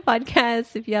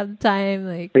podcast if you have the time.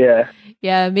 Like,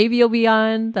 yeah, maybe you'll be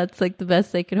on. That's like the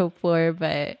best I could hope for.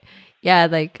 But yeah,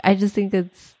 like I just think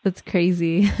that's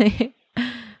crazy.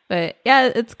 But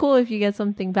yeah, it's cool if you get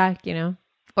something back,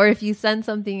 or if you send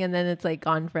something and then it's like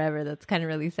gone forever. That's kind of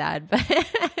really sad.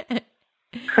 But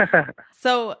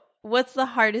so, what's the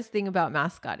hardest thing about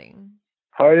mascotting?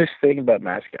 Hardest thing about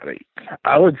mascotting,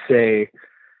 I would say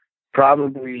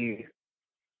probably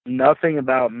nothing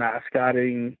about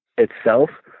mascotting itself.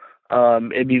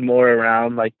 It'd be more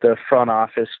around like the front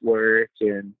office work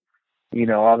and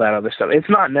all that other stuff. It's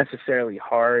not necessarily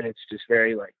hard. It's just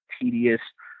very like tedious.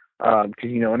 Because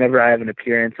whenever I have an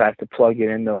appearance, I have to plug it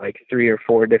into like 3 or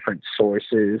 4 different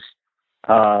sources.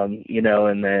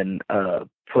 And then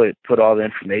put all the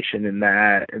information in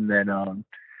that, and then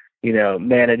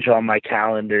manage all my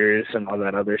calendars and all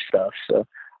that other stuff. So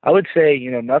I would say,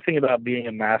 nothing about being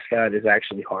a mascot is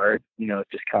actually hard. It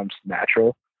just comes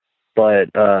natural. But,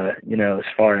 as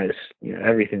far as,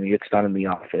 everything that gets done in the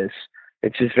office,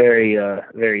 it's just very,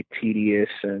 very tedious.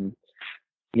 And,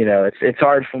 it's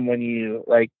hard from when you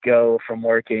like go from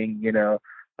working,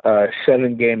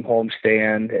 7-game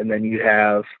homestand, and then you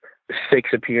have 6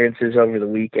 appearances over the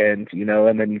weekend,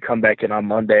 and then you come back in on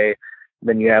Monday,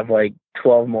 then you have like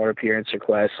 12 more appearance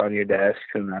requests on your desk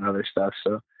and that other stuff.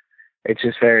 So it's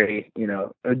just very,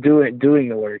 doing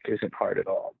the work isn't hard at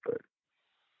all, but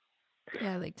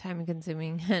yeah, like time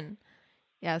consuming and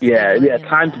yeah,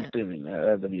 time consuming.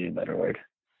 That'd be a better word.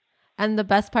 And the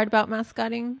best part about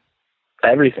mascotting?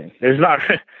 Everything. There's not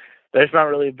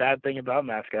really a bad thing about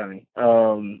mascotting.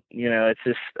 It's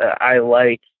just I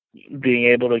like being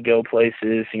able to go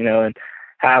places, and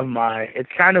have it's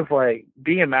kind of like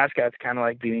being a mascot. It's kind of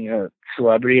like being a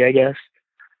celebrity, I guess.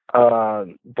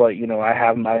 But I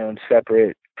have my own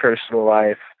separate personal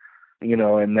life,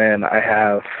 and then I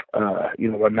have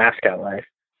my mascot life.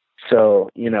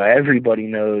 So everybody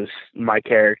knows my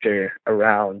character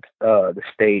around the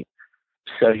state.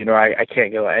 So I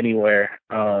can't go anywhere,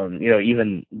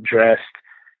 even dressed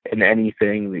in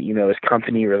anything that is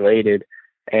company related.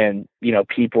 And,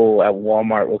 people at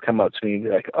Walmart will come up to me and be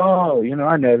like, oh,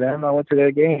 I know them. I went to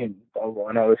their game, blah, blah,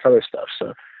 and all this other stuff.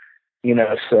 So,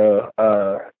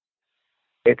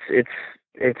 it's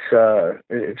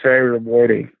very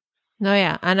rewarding. No,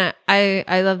 yeah. And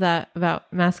I love that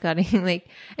about mascotting. Like,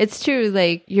 it's true.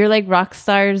 Like, you're like rock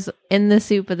stars in the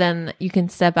suit, but then you can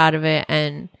step out of it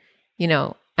and,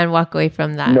 and walk away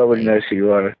from that. Nobody knows who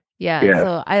you are. Yeah.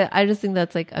 So I just think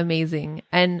that's like amazing.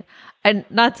 And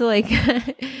not to like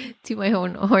toot my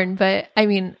own horn, but I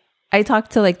mean, I talk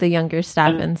to like the younger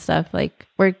staff and stuff, like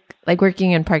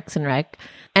working in Parks and Rec.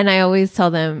 And I always tell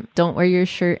them, don't wear your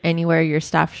shirt anywhere, your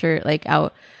staff shirt, like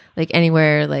out, like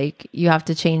anywhere, like you have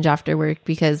to change after work,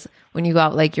 because when you go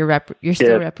out, like you're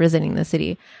still representing the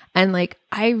city. And like,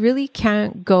 I really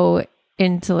can't go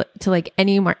into like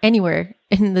anywhere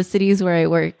in the cities where I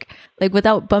work, like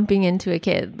without bumping into a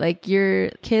kid. Like your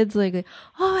kids like,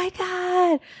 oh my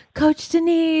God, Coach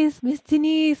Denise, Miss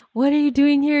Denise, what are you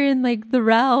doing here in like the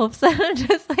Ralphs? And I'm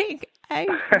just like, I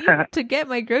need to get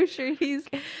my groceries.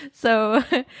 So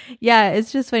yeah,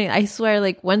 it's just funny. I swear,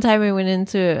 like one time I went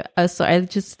into a store, I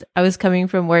was coming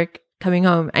from work, coming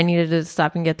home, I needed to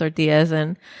stop and get tortillas,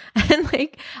 and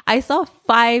like I saw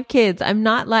 5 kids. I'm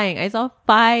not lying. I saw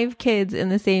 5 kids in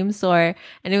the same store,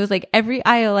 and it was like every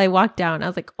aisle I walked down, I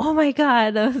was like, oh my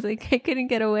God. I was like, I couldn't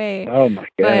get away. Oh my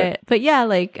God. But yeah,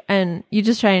 like, and you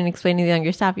just try and explain to the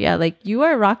younger staff, yeah, like you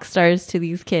are rock stars to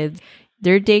these kids.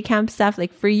 Their day camp staff,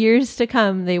 like for years to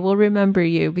come, they will remember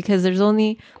you, because there's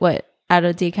only at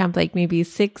a day camp, like maybe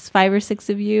 5 or 6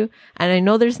 of you. And I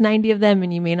know there's 90 of them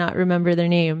and you may not remember their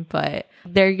name, but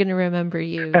they're going to remember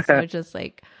you. So just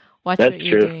like watch That's what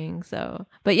you're true. doing. So,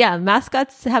 but yeah,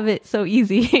 mascots have it so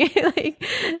easy. Like,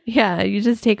 yeah, you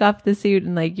just take off the suit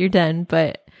and like you're done.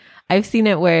 But I've seen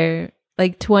it where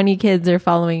like 20 kids are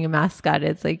following a mascot.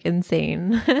 It's like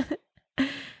insane.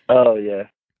 Oh yeah.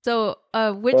 So,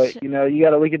 which, But you got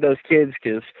to look at those kids,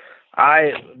 because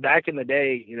back in the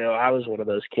day, I was one of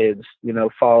those kids,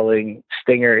 following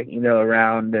Stinger,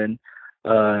 around, and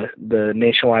the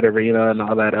Nationwide Arena and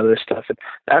all that other stuff. And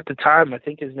at the time, I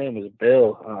think his name was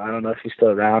Bill. I don't know if he's still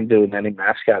around doing any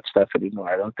mascot stuff anymore.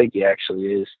 I don't think he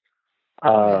actually is.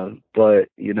 But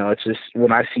it's just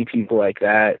when I see people like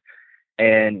that,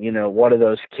 and one of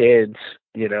those kids,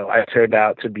 I turned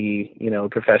out to be, a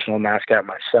professional mascot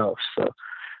myself. So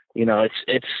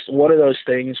it's one of those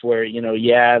things where,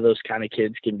 yeah, those kind of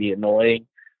kids can be annoying,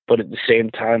 but at the same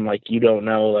time, like, you don't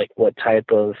know, like, what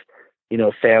type of,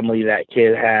 family that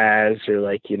kid has, or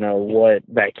like, what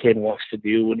that kid wants to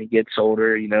do when he gets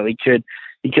older. He could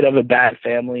have a bad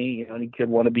family, and he could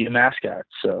want to be a mascot.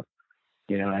 So,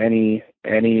 anything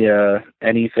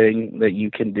that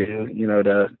you can do,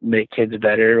 to make kids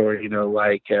better, or,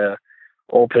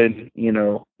 open,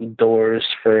 doors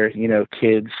for,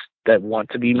 kids that want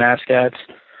to be mascots.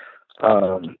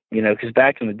 Because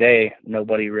back in the day,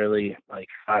 nobody really like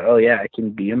thought, oh yeah, I can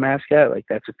be a mascot. Like,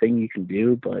 that's a thing you can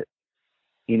do. But,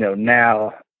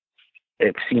 now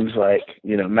it seems like,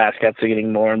 mascots are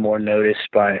getting more and more noticed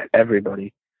by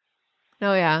everybody.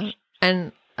 oh yeah.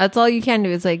 And that's all you can do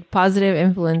is like positive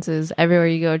influences everywhere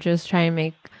you go. Just try and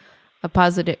make a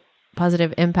positive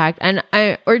impact,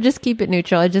 or just keep it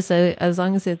neutral. I just say, as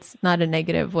long as it's not a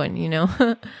negative one,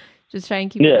 just try and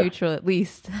keep it neutral at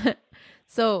least.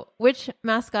 So, which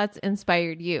mascots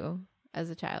inspired you as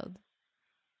a child?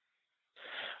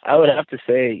 I would have to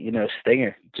say,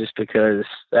 Stinger, just because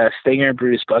Stinger and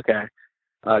Brutus Buckeye,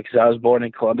 because I was born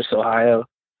in Columbus, Ohio.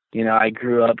 I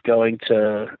grew up going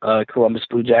to Columbus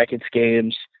Blue Jackets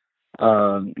games,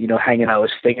 hanging out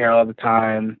with Stinger all the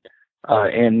time,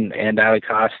 in and out of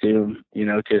costume,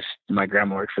 because my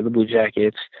grandma worked for the Blue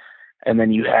Jackets. And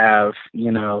then you have,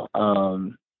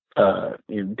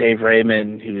 Dave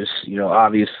Raymond, who's,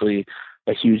 obviously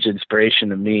a huge inspiration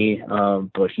to me,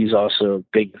 but he's also a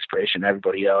big inspiration to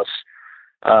everybody else.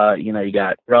 You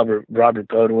got Robert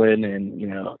Bodwin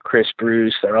and, Chris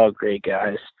Bruce. They're all great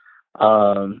guys.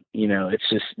 It's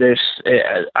just,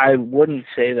 I wouldn't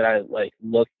say that I like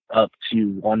look up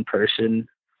to one person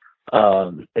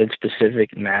in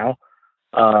specific now.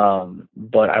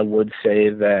 But I would say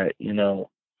that,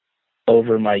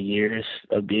 over my years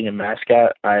of being a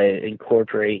mascot, I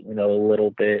incorporate, a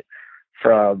little bit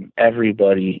from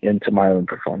everybody into my own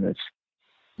performance.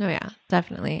 Oh yeah,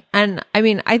 definitely. And I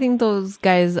mean, I think those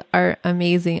guys are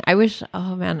amazing. I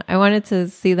wanted to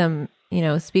see them,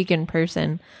 speak in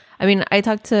person. I mean, I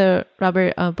talked to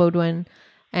Robert Bodwin,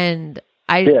 and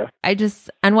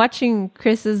and watching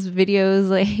Chris's videos,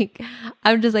 like,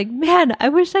 I'm just like, man, I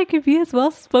wish I could be as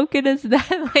well spoken as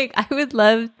them. Like, I would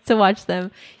love to watch them,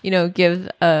 give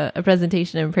a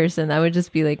presentation in person. That would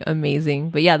just be like amazing.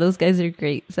 But yeah, those guys are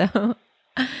great. So,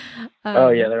 oh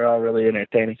yeah, they're all really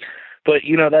entertaining. But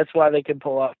that's why they can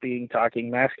pull off being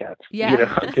talking mascots.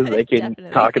 Yeah, because they can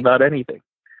talk about anything.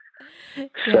 Yeah.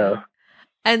 So,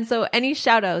 and so, any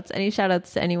shout outs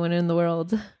to anyone in the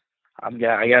world? I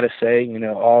gotta say,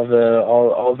 all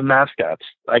the mascots.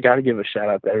 I gotta give a shout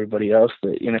out to everybody else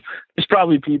that, there's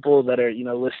probably people that are,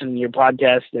 listening to your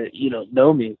podcast that,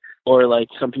 know me, or like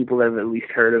some people that have at least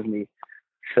heard of me.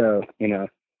 So,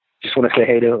 just want to say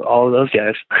hey to all of those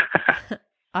guys.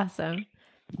 Awesome.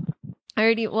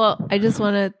 Alrighty. Well, I just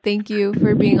want to thank you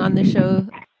for being on the show.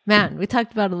 Man, we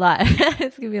talked about a lot.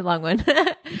 It's gonna be a long one,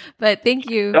 but thank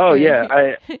you. Oh yeah,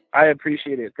 I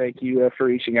appreciate it. Thank you for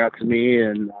reaching out to me,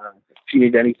 and if you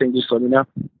need anything, just let me know.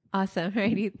 Awesome,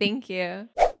 alrighty, thank you.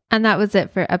 And that was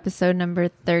it for episode number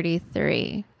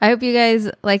 33. I hope you guys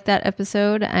liked that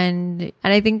episode, and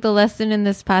I think the lesson in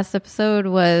this past episode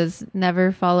was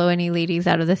never follow any ladies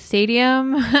out of the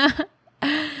stadium.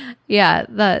 Yeah,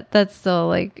 that still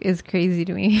like is crazy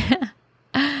to me.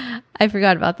 I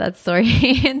forgot about that story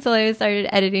until I started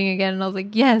editing again, and I was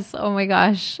like, yes, oh my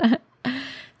gosh.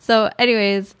 So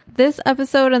anyways, this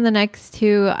episode and the next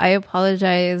two, I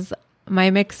apologize.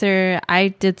 My mixer, I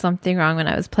did something wrong when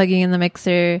I was plugging in the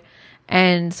mixer.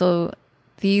 And so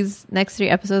these next three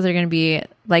episodes are going to be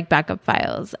like backup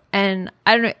files. And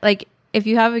I don't know, like if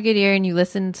you have a good ear and you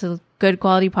listen to good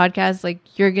quality podcasts, like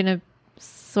you're going to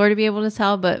sort of be able to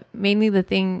tell, but mainly the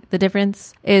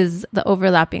difference is the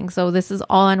overlapping. So this is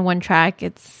all on one track.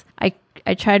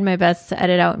 I tried my best to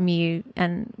edit out me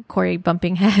and Corey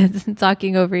bumping heads and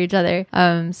talking over each other.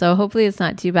 So hopefully it's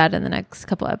not too bad in the next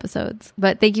couple episodes.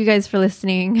 But thank you guys for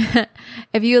listening.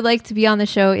 If you would like to be on the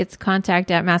show, it's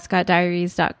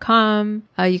contact@mascotdiaries.com.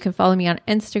 You can follow me on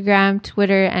Instagram,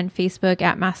 Twitter, and Facebook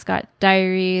at Mascot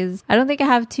Diaries. I don't think I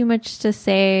have too much to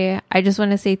say. I just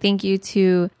want to say thank you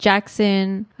to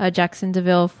Jackson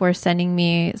DeVille for sending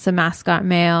me some mascot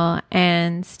mail,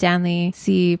 and Stanley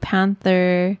C.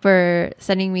 Panther for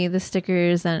sending me the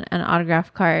stickers and an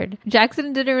autograph card.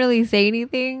 Jackson didn't really say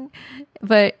anything,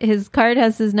 but his card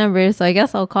has his number, so I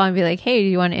guess I'll call and be like, hey, do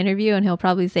you want to interview? And he'll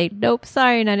probably say, nope,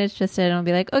 sorry, not interested. And I'll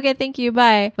be like, okay, thank you,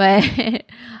 bye. But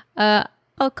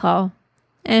I'll call.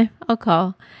 I'll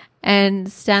call.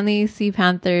 And Stanley C.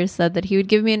 Panther said that he would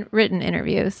give me a written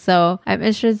interview. So I'm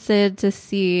interested to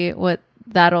see what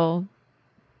that'll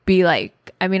be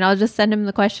like. I mean, I'll just send him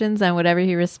the questions, and whatever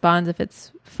he responds, if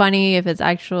it's funny, if it's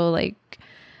actually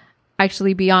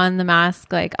beyond the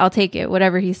mask, like I'll take it,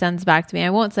 whatever he sends back to me. I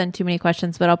won't send too many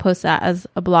questions, but I'll post that as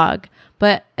a blog.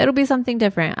 But it'll be something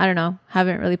different. I don't know.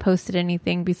 Haven't really posted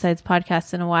anything besides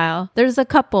podcasts in a while. There's a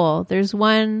couple. There's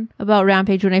one about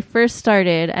Rampage when I first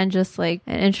started, and just like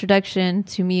an introduction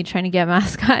to me trying to get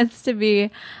mascots to be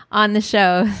on the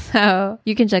show. So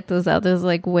you can check those out. Those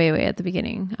like way at the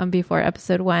beginning, before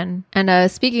episode 1.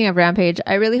 And speaking of Rampage,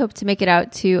 I really hope to make it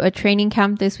out to a training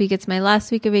camp this week. It's my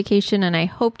last week of vacation, and I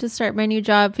hope to start my new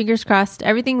job. Fingers crossed.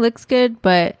 Everything looks good,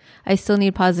 but I still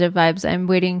need positive vibes. I'm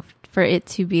waiting for it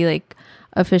to be like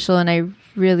official, and I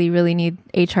really need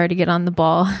HR to get on the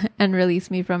ball and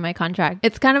release me from my contract.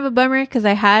 It's kind of a bummer because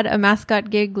I had a mascot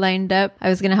gig lined up. I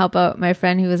was going to help out my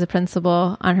friend who was a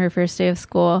principal on her first day of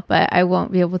school, but I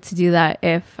won't be able to do that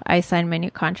if I sign my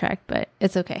new contract, but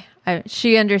it's okay.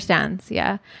 She understands.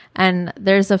 Yeah. And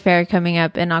there's a fair coming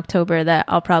up in October that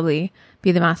I'll probably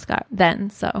be the mascot then.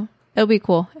 So it'll be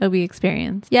cool. It'll be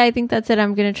experience. Yeah, I think that's it.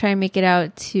 I'm going to try and make it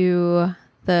out to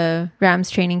the Rams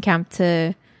training camp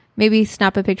to maybe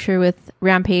snap a picture with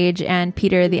Rampage and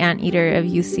Peter the Anteater of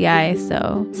UCI.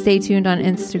 So stay tuned on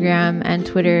Instagram and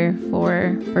Twitter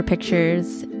for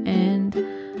pictures. And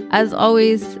as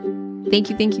always, thank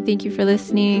you for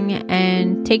listening,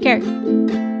 and take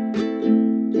care.